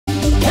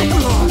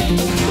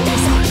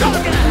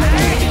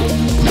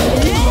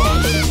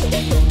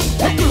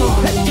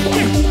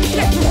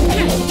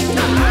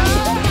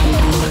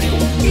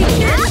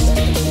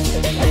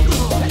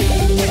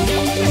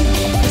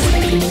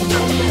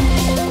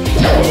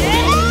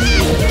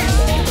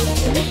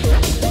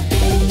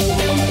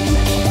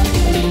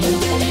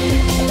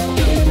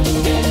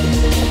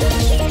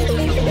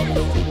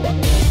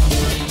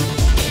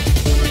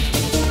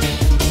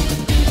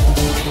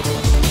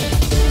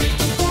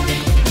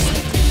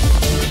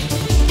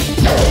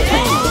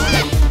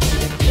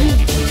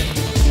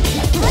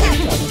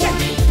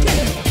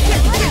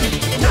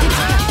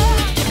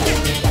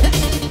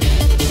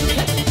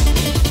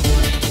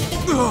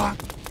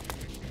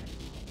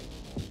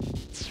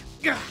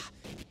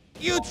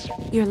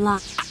You're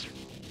locked.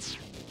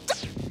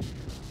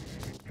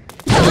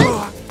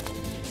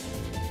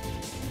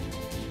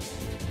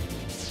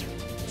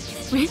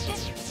 Rin?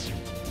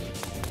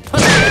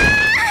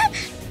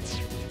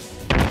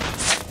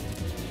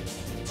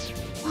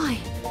 Why?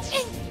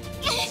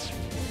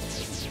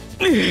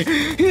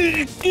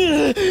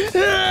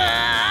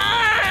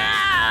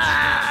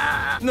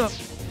 No.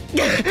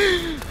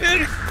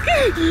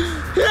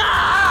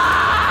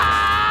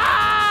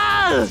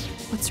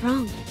 What's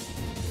wrong?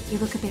 You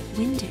look a bit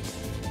winded.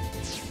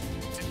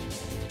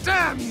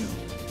 Damn you!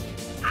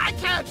 I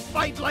can't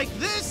fight like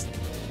this!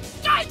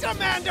 I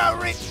demand a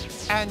ring!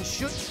 And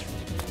should...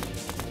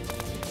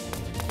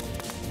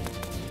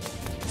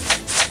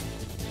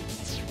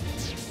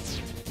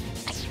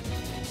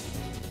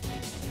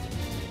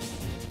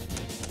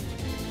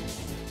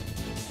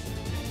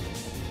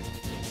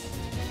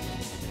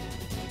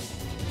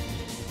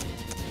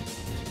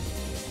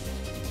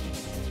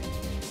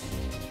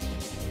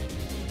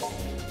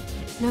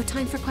 No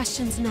time for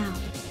questions now.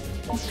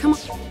 Come on.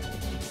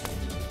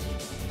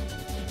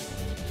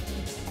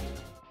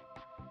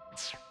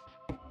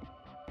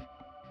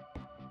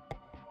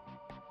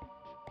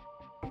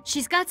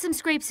 She's got some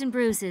scrapes and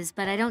bruises,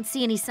 but I don't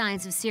see any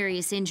signs of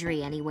serious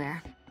injury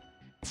anywhere.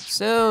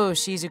 So,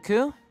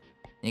 Shizuku,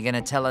 you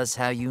gonna tell us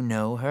how you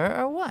know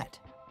her or what?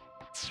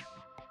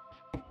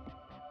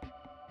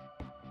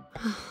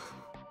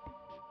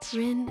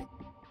 Rin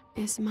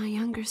is my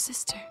younger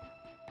sister.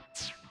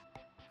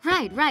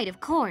 Right, of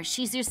course.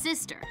 She's your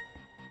sister.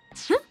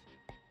 Huh?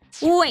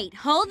 Wait,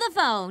 hold the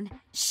phone.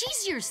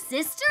 She's your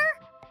sister?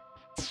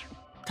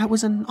 That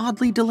was an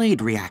oddly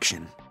delayed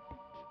reaction.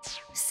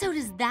 So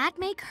does that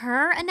make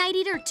her a Night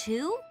Eater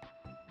too?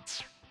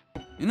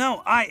 You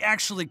know, I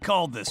actually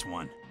called this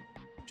one.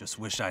 Just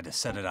wish I'd have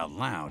said it out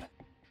loud.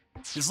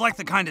 It's like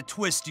the kind of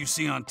twist you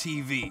see on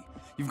TV.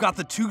 You've got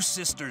the two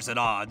sisters at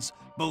odds,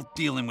 both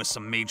dealing with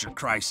some major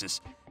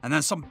crisis, and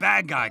then some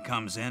bad guy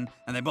comes in,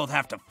 and they both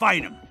have to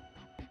fight him.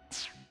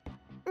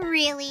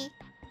 Really?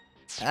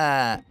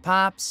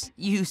 Pops,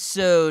 you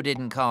so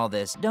didn't call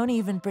this. Don't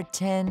even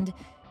pretend.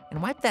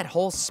 And wipe that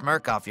whole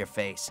smirk off your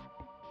face.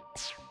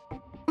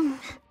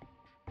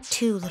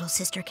 Two little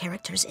sister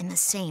characters in the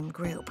same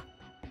group.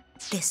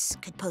 This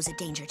could pose a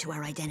danger to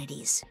our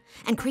identities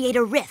and create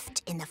a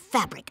rift in the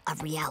fabric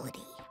of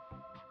reality.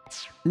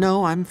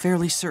 No, I'm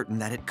fairly certain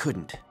that it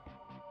couldn't.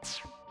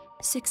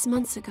 6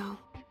 months ago,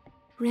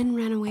 Rin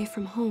ran away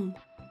from home,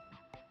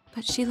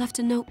 but she left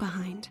a note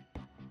behind.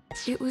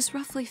 It was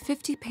roughly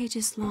 50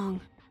 pages long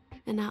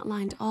and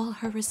outlined all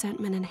her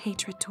resentment and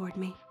hatred toward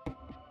me.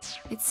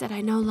 It said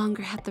I no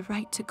longer had the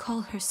right to call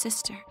her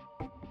sister,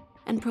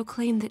 and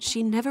proclaimed that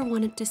she never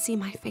wanted to see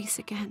my face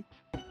again,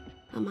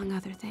 among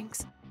other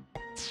things.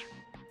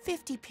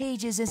 50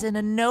 pages isn't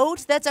a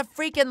note, that's a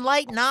freaking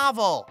light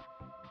novel.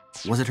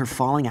 Was it her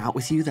falling out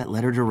with you that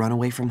led her to run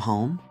away from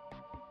home?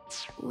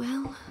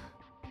 Well...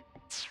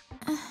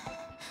 I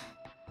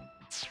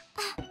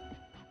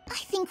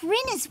think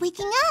Rin is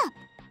waking up.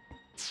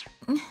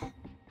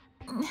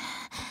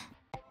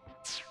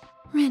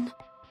 Rin,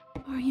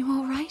 are you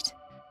all right?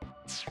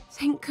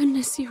 Thank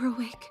goodness you're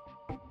awake.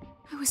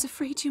 I was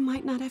afraid you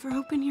might not ever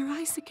open your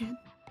eyes again.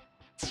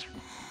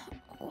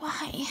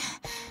 Why?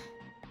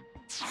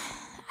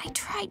 I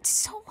tried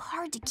so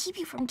hard to keep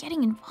you from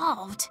getting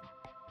involved.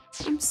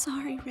 I'm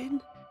sorry,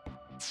 Rin.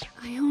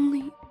 I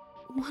only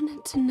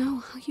wanted to know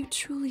how you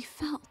truly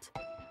felt.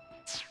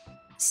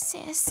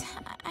 Sis,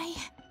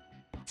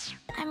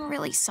 I'm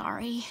really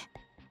sorry.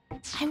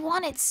 I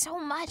wanted so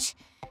much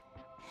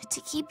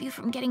to keep you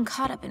from getting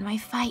caught up in my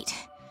fight.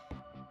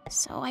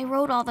 So I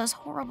wrote all those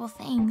horrible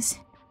things.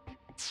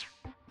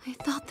 I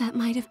thought that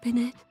might have been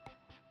it.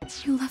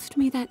 You left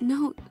me that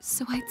note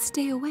so I'd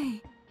stay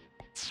away.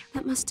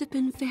 That must have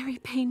been very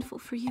painful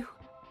for you.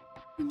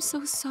 I'm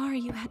so sorry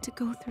you had to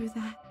go through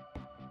that.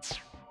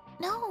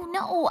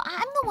 No,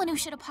 I'm the one who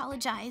should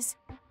apologize.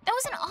 That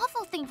was an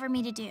awful thing for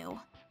me to do.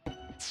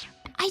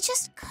 I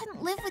just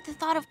couldn't live with the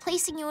thought of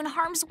placing you in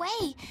harm's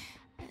way.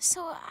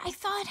 So I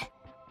thought...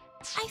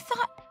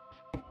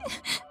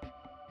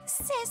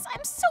 Sis,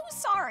 I'm so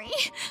sorry.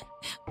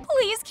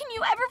 Please, can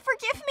you ever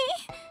forgive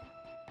me?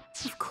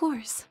 Of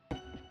course.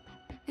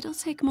 It'll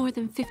take more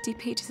than 50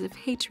 pages of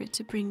hatred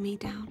to bring me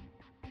down.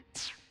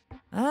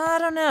 I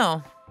don't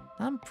know.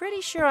 I'm pretty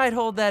sure I'd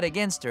hold that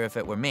against her if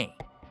it were me.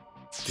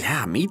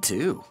 Yeah, me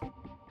too.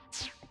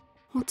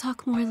 We'll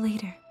talk more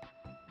later.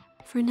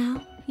 For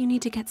now, you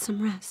need to get some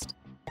rest.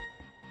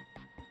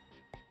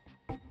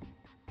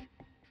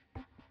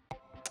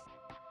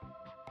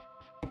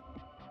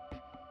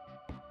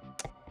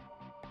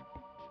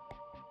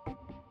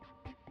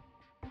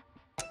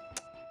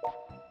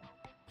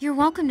 You're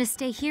welcome to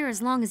stay here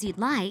as long as you'd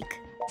like.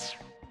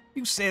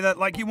 You say that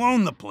like you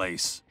own the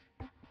place.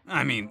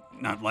 I mean,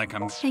 not like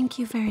I'm... Thank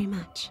you very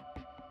much.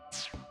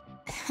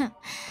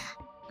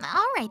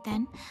 All right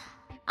then.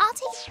 I'll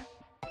take...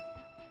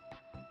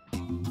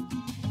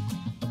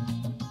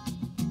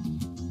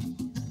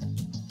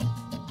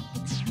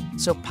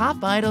 So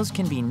pop idols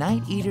can be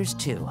night eaters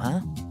too, huh?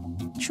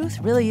 Truth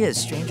really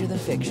is stranger than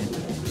fiction.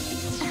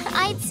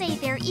 I'd say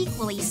they're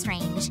equally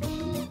strange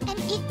and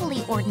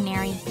equally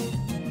ordinary.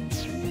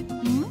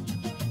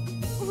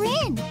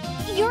 Rin,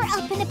 you're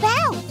up and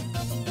about.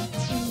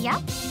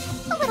 Yep.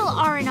 A little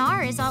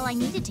R&R is all I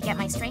needed to get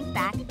my strength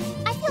back.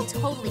 I feel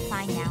totally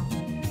fine now.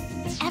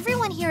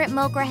 Everyone here at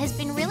Mogra has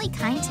been really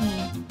kind to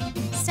me.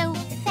 So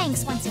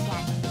thanks once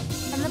again,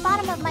 from the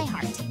bottom of my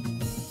heart.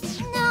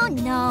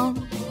 No,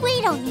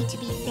 we don't need to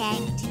be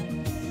thanked.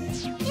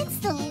 It's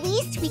the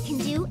least we can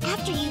do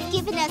after you've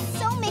given us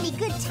so many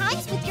good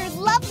times with your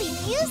lovely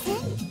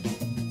music.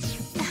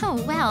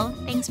 Oh, well,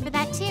 thanks for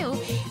that too.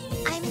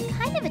 I'm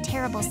kind of a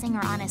terrible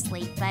singer,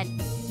 honestly, but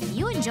if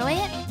you enjoy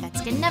it,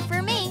 that's good enough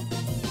for me.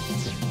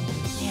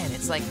 Man,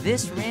 it's like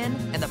this Rin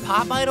and the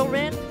pop idol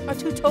Rin are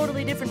two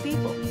totally different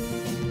people.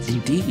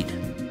 Indeed,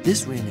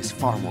 this Rin is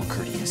far more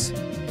courteous.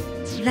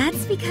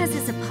 That's because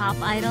as a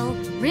pop idol,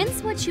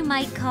 Rin's what you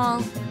might call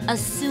a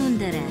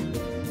tsundere.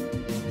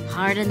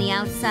 Hard on the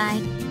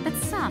outside, but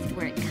soft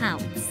where it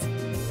counts.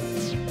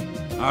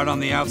 Hard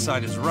on the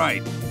outside is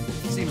right.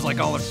 Seems like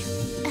all her...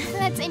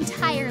 That's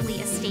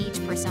entirely a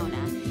stage persona.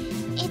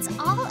 It's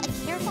all a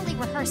carefully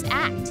rehearsed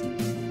act.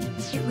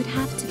 It would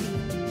have to be.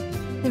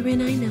 The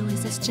Rin I know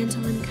is as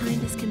gentle and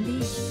kind as can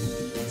be.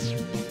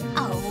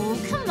 Oh,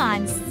 come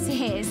on,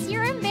 sis.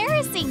 You're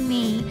embarrassing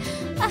me.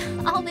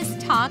 All this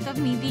talk of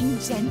me being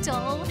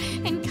gentle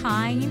and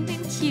kind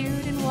and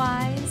cute and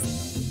wise.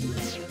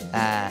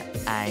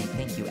 I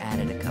think you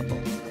added a couple.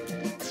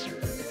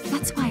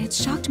 That's why it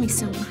shocked me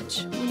so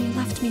much when you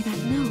left me that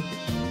note.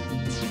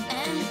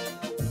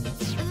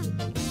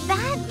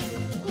 That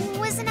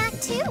was an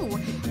act too.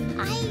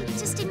 I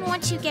just didn't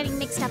want you getting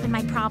mixed up in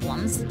my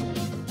problems.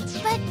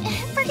 But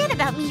forget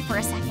about me for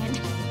a second.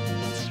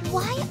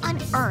 Why on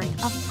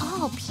earth, of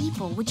all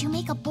people, would you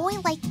make a boy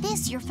like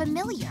this your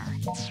familiar?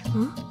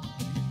 Huh?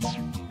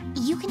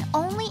 You can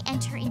only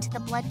enter into the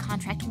blood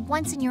contract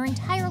once in your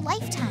entire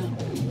lifetime.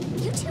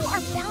 You two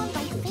are bound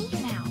by fate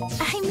now.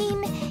 I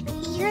mean,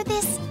 you're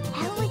this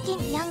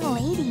elegant young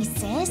lady,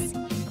 sis.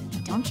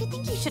 Don't you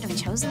think you should have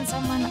chosen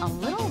someone a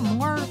little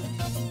more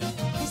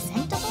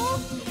presentable?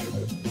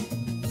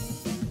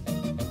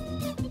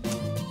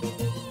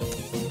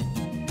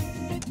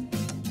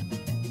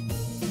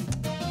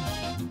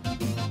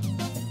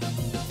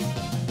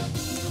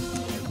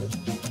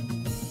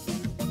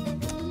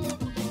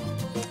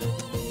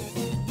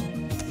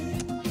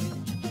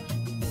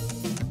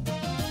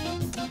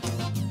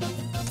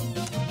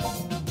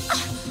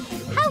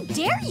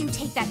 Dare you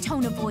take that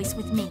tone of voice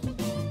with me?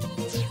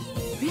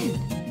 Rin,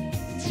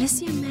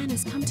 this young man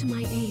has come to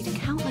my aid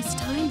countless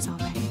times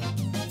already.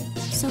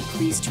 So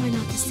please try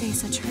not to say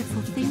such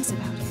hurtful things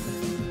about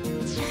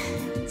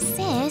him.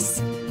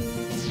 Sis,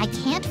 I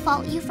can't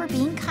fault you for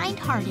being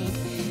kind-hearted.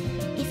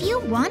 If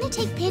you want to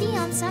take pity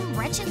on some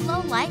wretched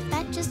lowlife,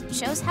 that just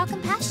shows how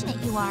compassionate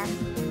you are.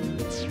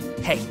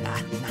 Hey,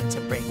 not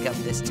to break up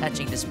this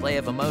touching display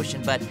of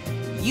emotion, but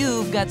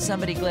you've got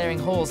somebody glaring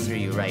holes through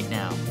you right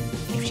now.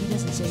 If she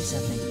doesn't say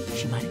something,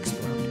 she might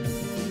explode.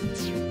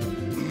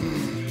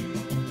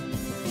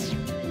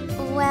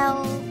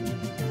 Well,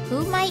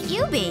 who might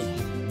you be?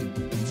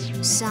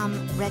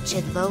 Some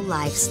wretched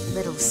lowlife's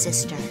little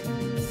sister.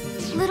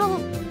 Little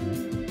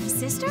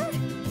sister?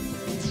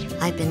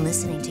 I've been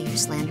listening to your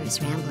slanderous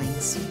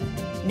ramblings.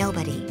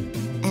 Nobody,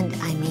 and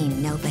I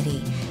mean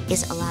nobody,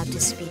 is allowed to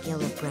speak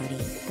ill of Brody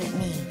but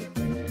me.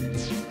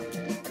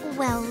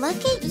 Well,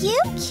 look at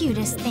you,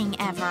 cutest thing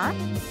ever.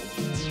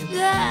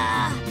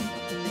 Ugh.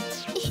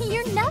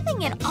 You're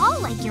nothing at all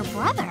like your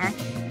brother.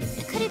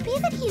 Could it be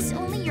that he's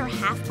only your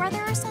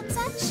half-brother or some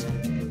such?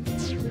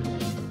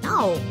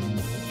 No.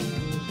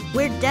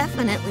 We're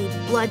definitely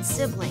blood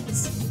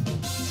siblings.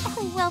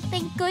 Oh, well,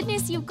 thank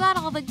goodness you've got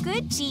all the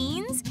good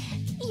genes.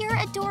 Your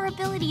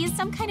adorability is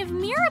some kind of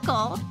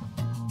miracle.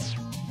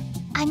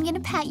 I'm gonna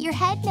pat your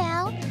head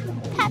now.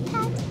 Pat,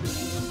 pat.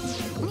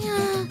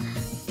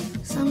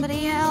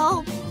 Somebody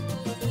help.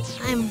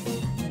 I'm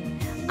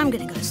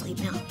gonna go to sleep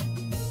now.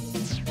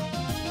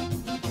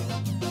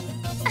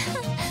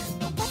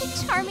 What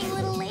a charming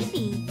little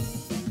lady.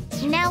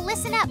 Now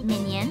listen up,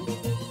 minion.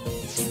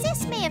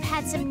 Sis may have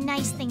had some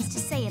nice things to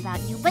say about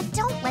you, but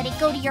don't let it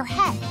go to your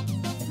head.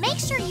 Make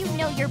sure you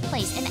know your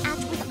place and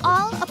act with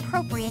all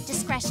appropriate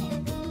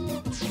discretion.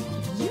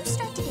 If you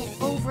start to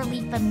get overly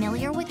overly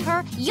familiar with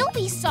her, you'll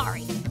be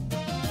sorry.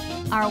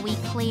 Are we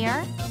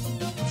clear?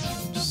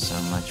 So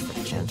much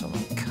for gentle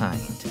and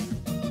kind.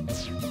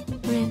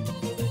 Rin,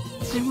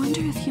 I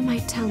wonder if you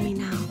might tell me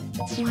now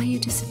why you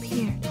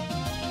disappeared,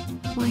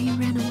 why you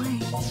ran away.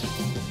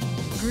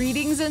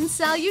 Greetings and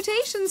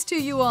salutations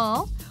to you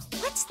all.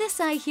 What's this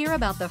I hear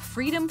about the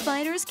freedom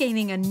fighters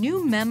gaining a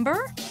new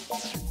member?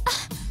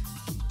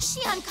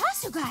 Shion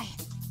Kasugai.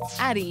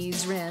 At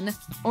ease, Rin.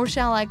 Or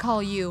shall I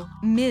call you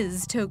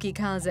Ms.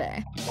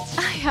 Tokikaze?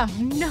 I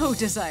have no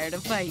desire to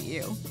fight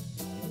you.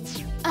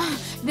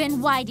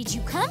 Then why did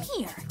you come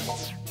here?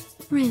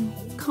 Rin,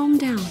 calm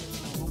down.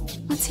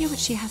 Let's hear what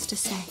she has to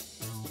say.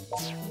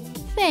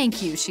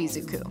 Thank you,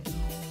 Shizuku.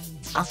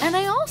 And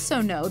I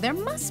also know there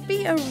must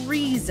be a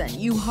reason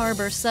you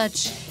harbor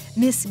such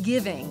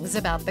misgivings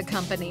about the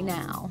company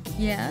now,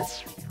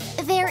 yes?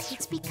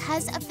 It's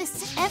because of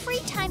this. Every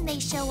time they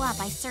show up,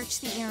 I search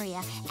the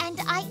area, and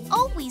I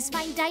always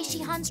find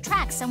Daishihan's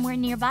tracks somewhere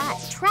nearby.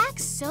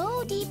 Tracks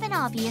so deep and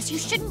obvious, you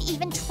shouldn't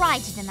even try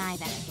to deny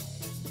them.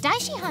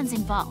 Daishihan's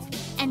involved,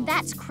 and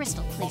that's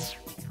crystal clear.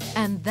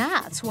 And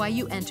that's why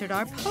you entered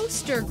our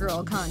poster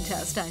girl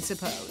contest, I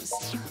suppose.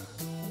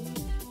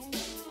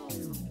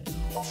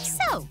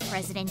 So,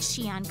 President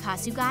Shion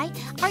Kasugai,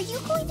 are you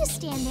going to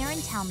stand there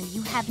and tell me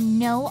you have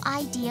no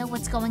idea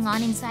what's going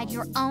on inside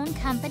your own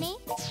company?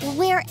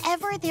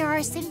 Wherever there are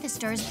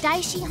synthesters,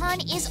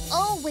 Daishihan is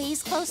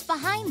always close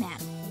behind them.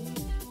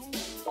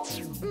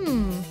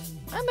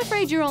 I'm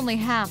afraid you're only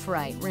half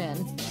right,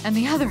 Rin. And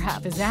the other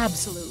half is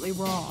absolutely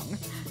wrong.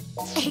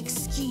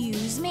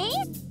 Excuse me?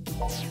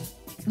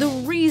 The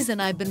reason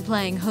I've been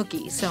playing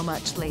hooky so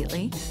much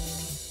lately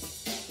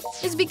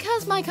is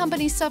because my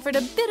company suffered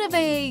a bit of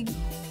a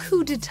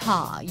coup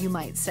d'etat, you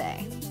might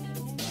say.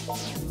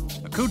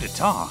 A coup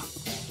d'etat?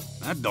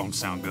 That don't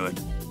sound good.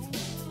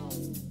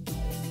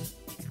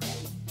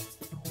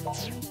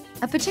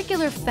 A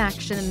particular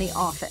faction in the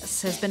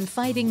office has been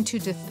fighting to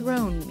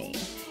dethrone me.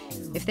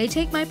 If they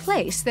take my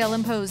place, they'll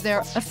impose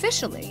their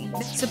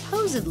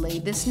supposedly,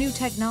 this new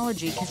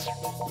technology can...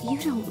 You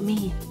don't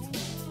mean...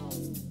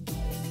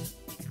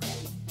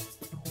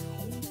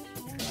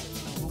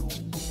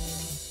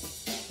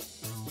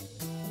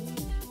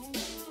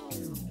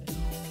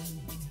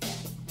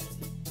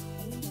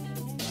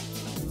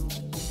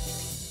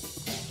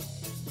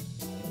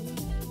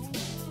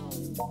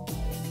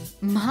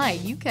 My,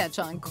 you catch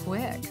on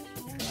quick.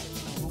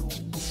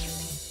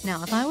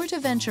 Now, if I were to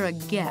venture a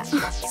guess...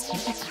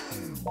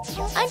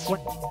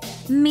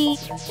 Me...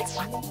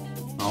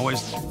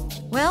 Always.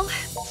 Well,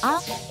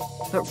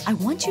 but I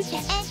want you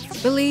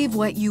to believe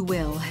what you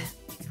will.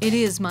 It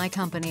is my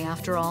company,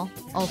 after all.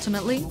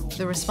 Ultimately,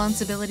 the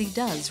responsibility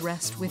does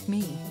rest with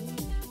me.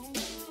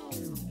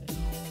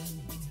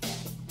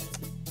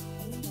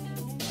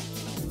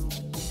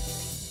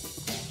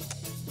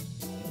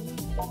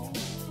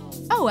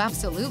 Oh,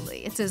 absolutely.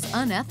 It's as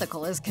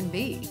unethical as can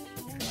be.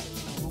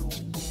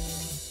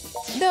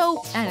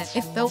 Though, and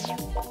if though...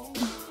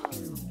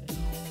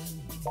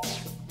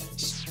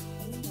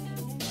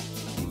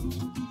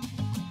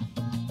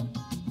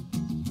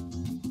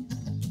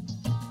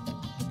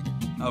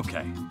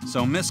 Okay,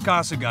 so Miss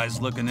Kasugai's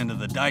looking into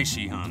the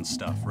Daishihan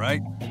stuff,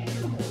 right?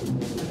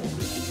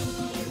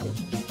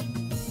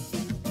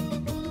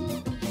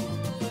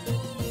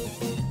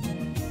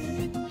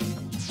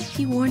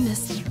 He warned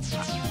us.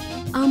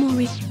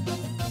 Amori...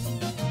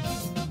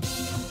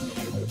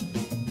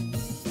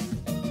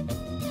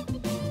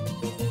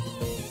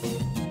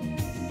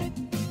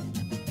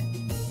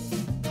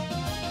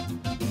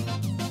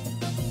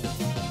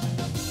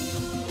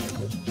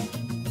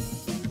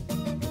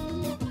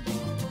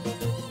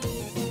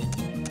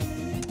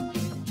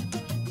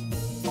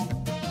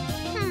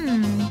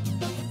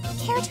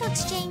 Care to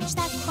exchange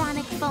that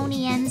chronic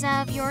phony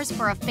Enza of yours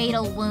for a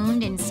fatal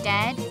wound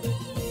instead?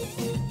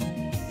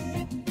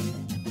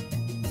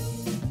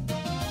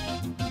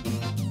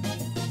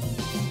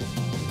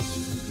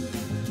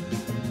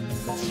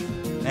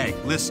 Hey,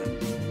 listen.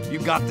 You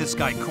got this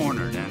guy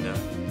cornered,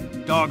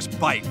 and dogs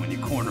bite when you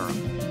corner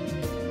him.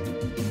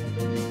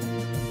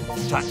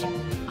 Time.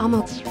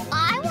 Amo...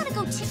 I want to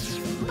go too,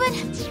 but